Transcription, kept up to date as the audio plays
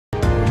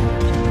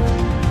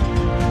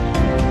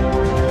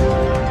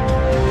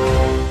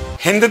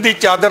हिंद की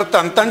चादर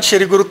धन धन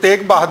श्री गुरु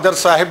तेग बहादुर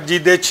साहिब जी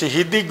के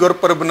शहीदी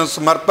गुरपुरब नूं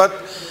समर्पित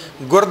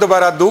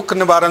गुरुद्वारा दुख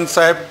निवारण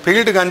साहिब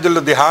फील्डगंज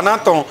लुधियाना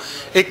तो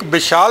एक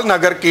विशाल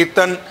नगर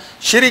कीर्तन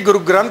श्री गुरु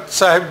ग्रंथ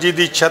साहिब जी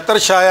की छत्र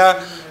छाया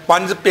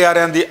पंज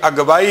प्यारिਆਂ की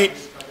अगवाई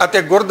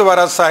ਅਤੇ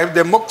गुरुद्वारा साहिब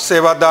के मुख्य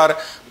सेवादार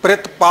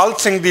प्रितपाल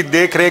सिंह की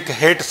देखरेख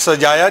हेठ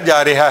सजाया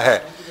जा रहा है।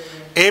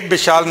 यह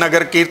विशाल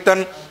नगर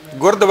कीर्तन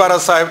गुरुद्वारा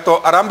साहिब तो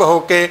आरंभ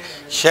होकर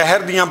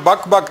शहर दीआं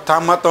ਵੱਖ-ਵੱਖ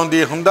ਥਾਵਾਂ ਤੋਂ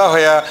ਦੀ ਹੁੰਦਾ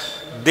ਹੋਇਆ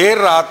देर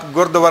रात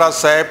गुरुद्वारा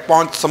साहिब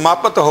पहुंच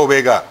समाप्त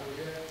होवेगा।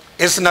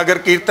 इस नगर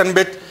कीर्तन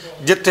विच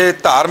जिथे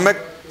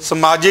धार्मिक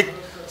समाजिक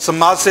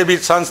समाज सेवी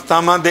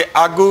संस्थावां दे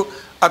आगू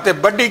ਅਤੇ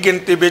ਵੱਡੀ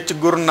ਗਿਣਤੀ ਵਿੱਚ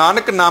गुरु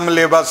नानक नाम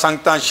लेवा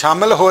संगतां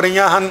शामिल हो रही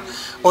हैं,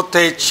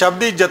 उत्थे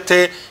शब्दी जत्थे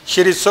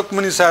श्री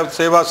सुखमनी साहिब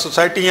सेवा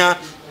सोसाइटियां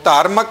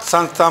धार्मिक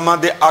संस्थावां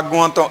दे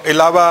आगूआं तो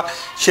इलावा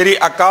श्री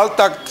अकाल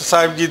तख्त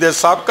साहिब जी के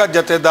साबका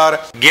जथेदार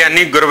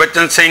ज्ञानी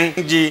गुरबचन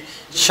सिंह जी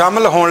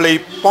शामिल होने लई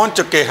पहुंच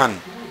चुके हैं।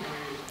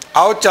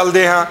 आओ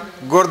चलते हाँ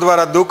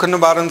गुरुद्वारा दुख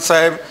निवारण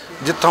साहिब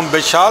जिथों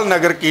विशाल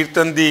नगर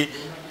कीर्तन की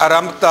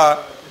आरंभता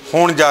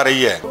होने जा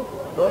रही है।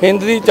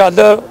 हिंद की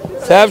चादर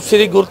साहिब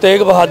श्री गुरु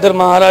तेग बहादुर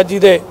महाराज जी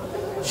के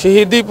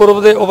शहीदी पुरब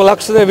के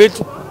उपलक्ष के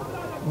विच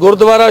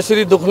गुरुद्वारा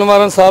श्री दुख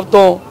निवारण साहब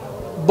तो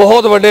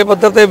बहुत बड़े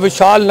पद्धर से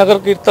विशाल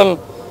नगर कीर्तन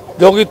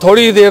जो कि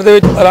थोड़ी देर के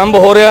आरंभ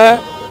हो रहा है।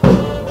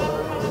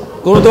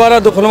 गुरुद्वारा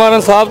दुख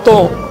निवारण साहब तो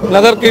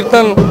नगर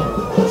कीर्तन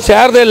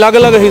शहर के अलग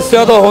अलग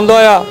हिस्सों तो होंदा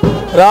होया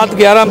रात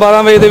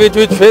 11-12 बजे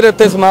के फिर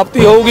इत्थे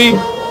समाप्ति होगी।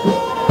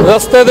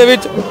 रस्ते दे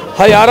विच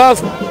हज़ारां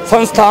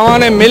संस्थावां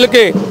ने मिल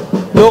के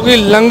जो कि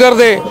लंगर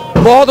दे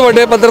बहुत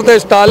बड़े पद्धर से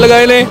स्टाल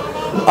लगाए ने।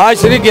 आज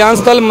श्री ज्ञान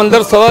स्थल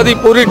मंदिर सभा की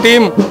पूरी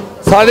टीम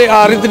सारे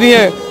आराधनीय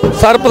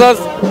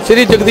सरप्रस्त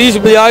श्री जगदीश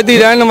बजाज की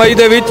रहनुमाई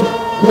दे विच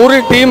पूरी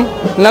टीम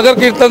नगर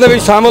कीर्तन दे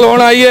विच शामिल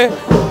होने आई है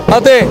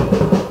अते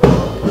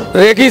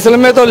रेखी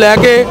सलमे तो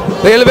लैके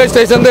रेलवे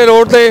स्टेशन के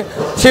रोड से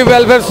शिव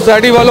वैलफेयर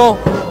सोसाइटी वालों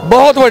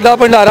बहुत बड़ा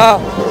भंडारा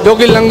जो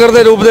कि लंगर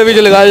के रूप में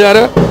लगाया जा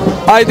रहा है।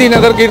 अज की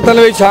नगर कीर्तन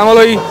में शामिल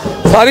हुई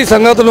सारी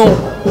संगत नूं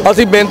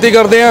असीं बेनती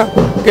करते हैं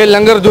कि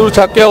लंगर जरूर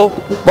छक के आओ।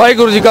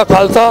 वाहिगुरू जी का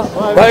खालसा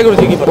वाहिगुरू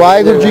जी की फतेह।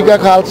 वाहिगुरू जी का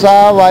खालसा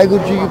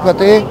वाहिगुरू जी की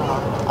फतेह।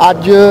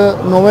 अज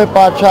नौवें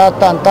पातशाह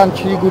धन धन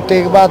श्री गुरु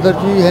तेग बहादुर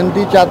जी हिंद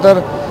की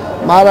चादर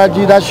महाराज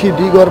जी का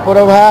शहीदी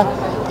गुरपुरब है।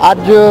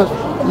 अज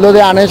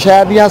लुधियाने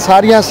शहर दीआं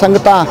सारियां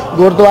संगतां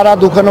गुरुद्वारा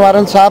दुख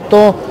निवारण साहब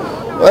तो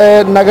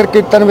नगर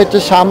कीर्तन में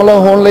शामिल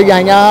होने लई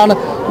आईयां हन।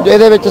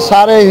 जिहदे विच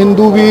सारे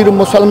हिंदू वीर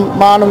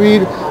मुसलमान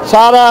वीर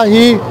सारा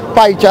ही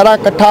भाईचारा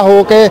इकट्ठा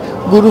हो के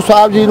गुरु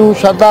साहब जी नूं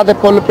श्रद्धा दे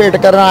फुੱਲ भेंट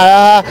करन आया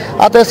है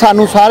अते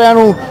सानूं सारिआं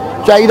नूं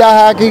चाहीदा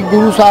है कि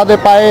गुरु साहब दे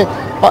पाए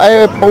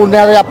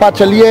पुण्य दे आपां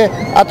चलीए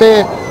अते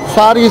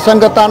सारी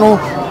संगतां नूं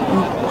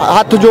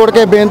हथ जोड़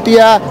के बेनती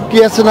है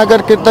कि इस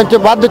नगर कीर्तन च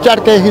वध चढ़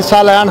के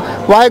हिस्सा लैण।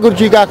 वाहिगुरू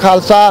जी का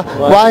खालसा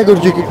वाहिगुरू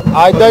जी की।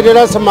 अज का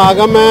जिहड़ा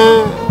समागम है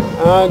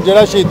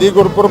जिहड़ा शहीदी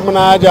गुरपुरब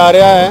मनाया जा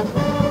रहा है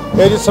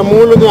ये जी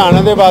समूह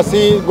लुधियाने के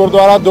वासी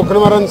गुरुद्वारा दुख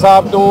निवारण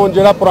साहब तो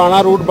जिहड़ा पुराना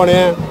रूट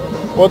बनया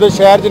वो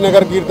शहर च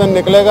नगर कीर्तन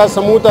निकलेगा।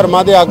 समूह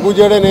धर्मां के आगू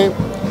जिहड़े ने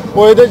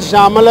वो ये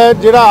शामिल है।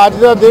 जिहड़ा अज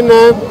का दिन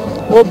है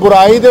वो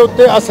बुराई के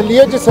उत्ते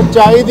असलीयत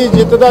सच्चाई की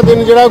जित का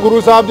दिन जिहड़ा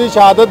गुरु साहब की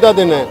शहादत का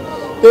दिन है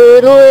तो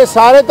ये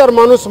सारे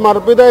धर्मां नूं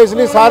समर्पित है।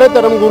 इसलिए सारे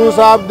धर्म गुरु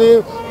साहब की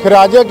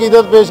खिराज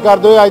अकीदत पेश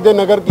करते हुए अज के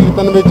नगर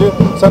कीर्तन में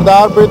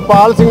सरदार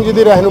प्रितपाल सिंह जी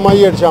की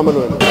रहनुमाई हेठ शामिल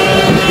हुए।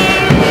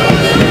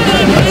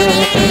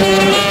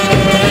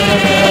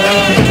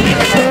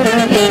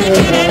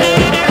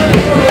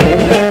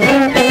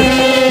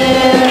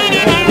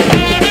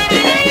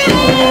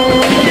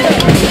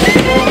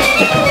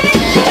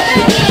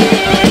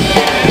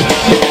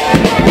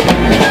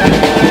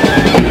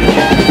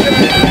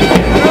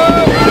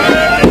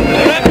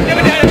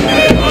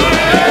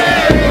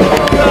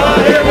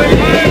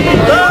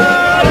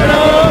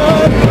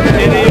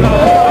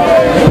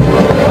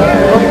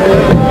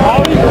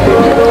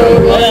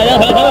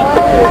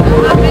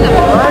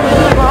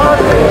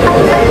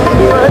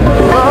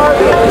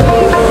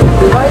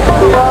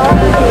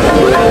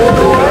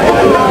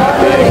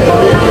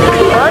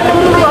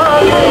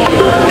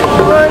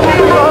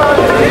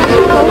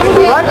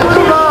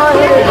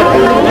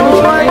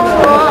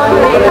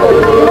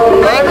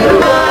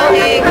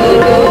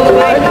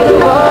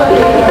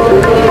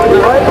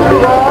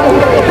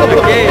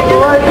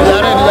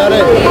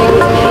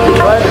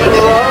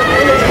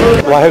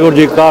 वाहिगुरू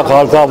जी का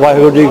खालसा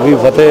वाहिगुरू जी की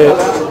फतेह।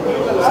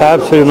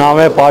 साहब श्री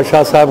नामे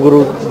पातशाह साहब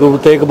गुरु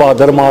तेग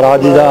बहादुर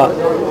महाराज जी का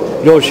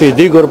जो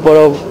शहीदी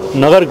गुरपुरब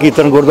नगर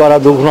कीर्तन गुरुद्वारा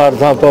दुख निवारण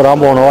साहब तो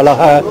आरंभ होने वाला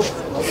है।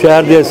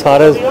 शहर के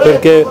सारे फिर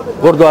के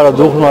गुरुद्वारा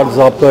दुख निवारण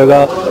साहब तो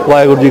होगा।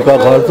 वाहिगुरू जी का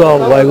खालसा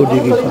वाहिगुरू जी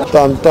की फतेह।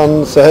 धन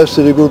धन साहब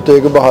श्री गुरु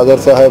तेग बहादुर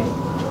साहब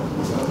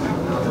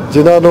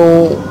जिन्होंने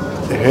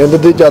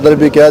हिंद की चादर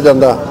भी कहा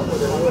जाता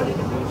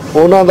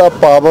उन्हों का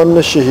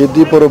पावन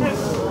शहीदी पुरब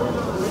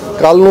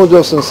कल नूं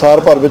जो संसार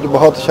भर में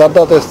बहुत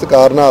श्रद्धा ते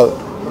सत्कार नाल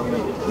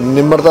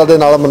निमरता के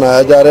नाल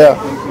मनाया जा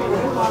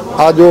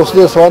रहा। अज उस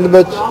संबंध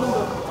में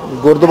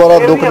गुरुद्वारा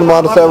दुख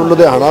निवारण साहिब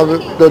लुधियाना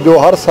जो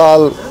हर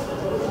साल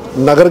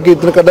ਨਗਰ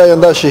ਕੀਰਤਨ ਕੱਢਿਆ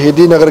ਜਾਂਦਾ,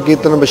 ਸ਼ਹੀਦੀ ਨਗਰ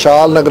ਕੀਰਤਨ,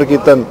 ਵਿਸ਼ਾਲ ਨਗਰ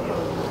ਕੀਰਤਨ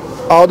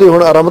ਆਉਦੀ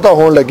ਹੁਣ ਆਰੰਭਤਾ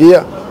ਹੋਣ ਲੱਗੀ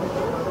ਆ।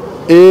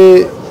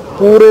 ਇਹ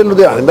ਪੂਰੇ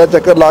ਲੁਧਿਆਣੇ ਦਾ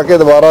ਚੱਕਰ ਲਾ ਕੇ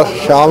ਦੁਬਾਰਾ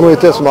ਸ਼ਾਮ ਨੂੰ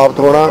ਇੱਥੇ ਸਮਾਪਤ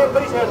ਹੋਣਾ।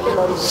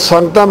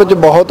 ਸੰਗਤਾਂ ਵਿੱਚ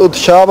ਬਹੁਤ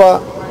ਉਤਸ਼ਾਹ ਵਾ,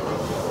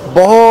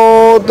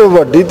 ਬਹੁਤ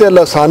ਵੱਡੀ ਤੇ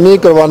ਲਾਸਾਨੀ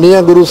ਕੁਰਬਾਨੀ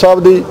ਆ ਗੁਰੂ ਸਾਹਿਬ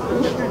ਦੀ।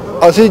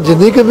 ਅਸੀਂ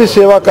ਜਿੰਨੀ ਕੁ ਵੀ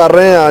ਸੇਵਾ ਕਰ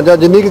ਰਹੇ ਹਾਂ ਜਾਂ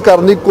ਜਿੰਨੀ ਕੁ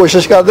ਕਰਨ ਦੀ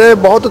ਕੋਸ਼ਿਸ਼ ਕਰਦੇ ਹਾਂ,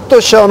 ਬਹੁਤ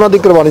ਤੁੱਛ ਆ ਉਹਨਾਂ ਦੀ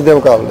ਕੁਰਬਾਨੀ ਦੇ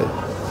ਮੁਕਾਬਲੇ,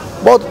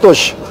 ਬਹੁਤ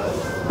ਤੁੱਛ।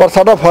 ਪਰ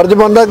ਸਾਡਾ ਫਰਜ਼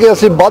ਬਣਦਾ ਕਿ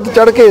ਅਸੀਂ ਵੱਧ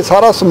ਚੜ੍ਹ ਕੇ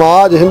ਸਾਰਾ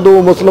ਸਮਾਜ,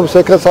 ਹਿੰਦੂ, ਮੁਸਲਿਮ,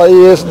 ਸਿੱਖ,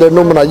 ਈਸਾਈ ਇਸ ਦਿਨ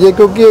ਨੂੰ ਮਨਾਈਏ,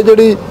 ਕਿਉਂਕਿ ਇਹ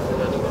ਜਿਹੜੀ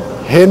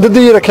ਹਿੰਦ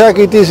ਦੀ ਰੱਖਿਆ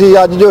ਕੀਤੀ ਸੀ,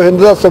 ਅੱਜ ਜੋ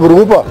ਹਿੰਦ ਦਾ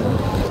ਸਵਰੂਪ ਆ,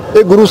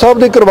 ਇਹ ਗੁਰੂ ਸਾਹਿਬ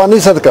ਦੀ ਕੁਰਬਾਨੀ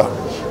ਸਦਕਾ।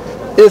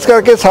 ਇਸ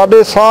ਕਰਕੇ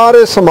ਸਾਡੇ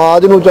ਸਾਰੇ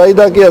ਸਮਾਜ ਨੂੰ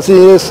ਚਾਹੀਦਾ ਕਿ ਅਸੀਂ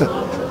ਇਸ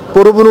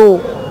ਪੁਰਬ ਨੂੰ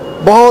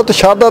ਬਹੁਤ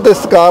ਸ਼ਰਧਾ ਤੇ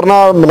ਸਤਿਕਾਰ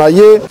ਨਾਲ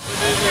ਮਨਾਈਏ।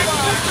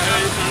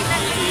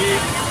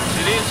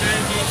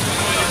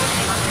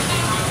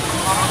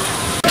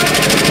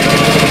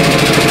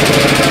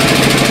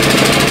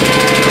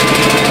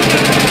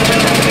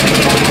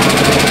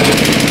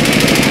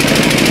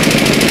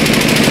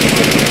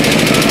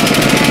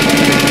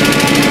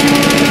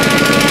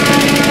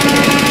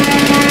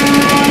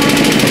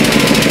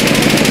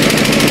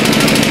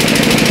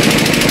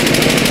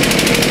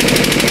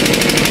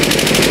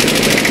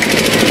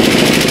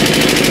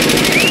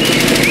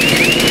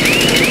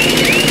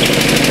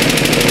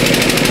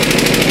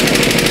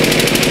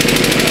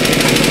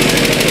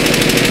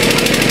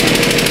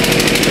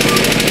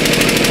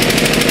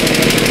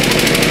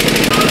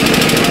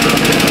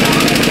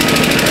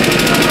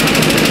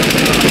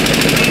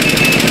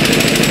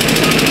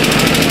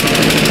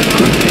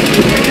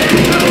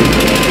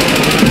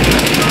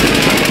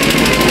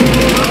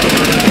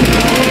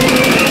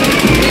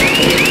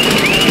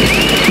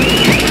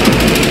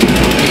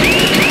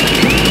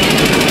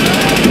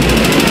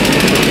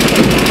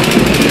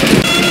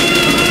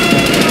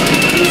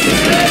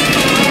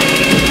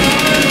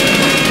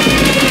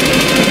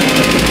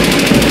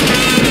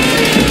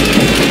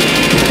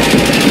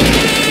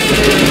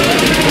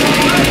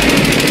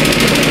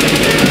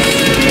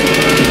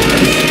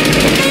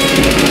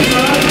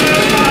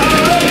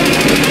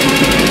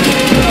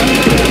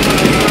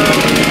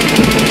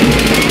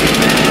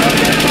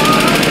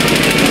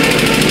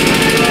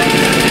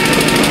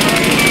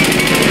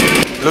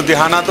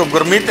 ਲੁਧਿਆਣਾ ਤੋਂ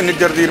ਗੁਰਮੀਤ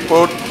ਨਿੱਜਰ ਦੀ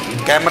ਰਿਪੋਰਟ।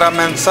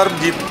 ਕੈਮਰਾਮੈਨ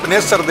ਸਰਬਜੀਤ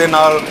ਪਨੇਸਰ ਦੇ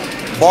ਨਾਲ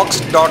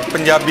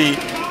box.punjabi,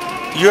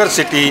 your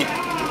city,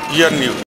 your news।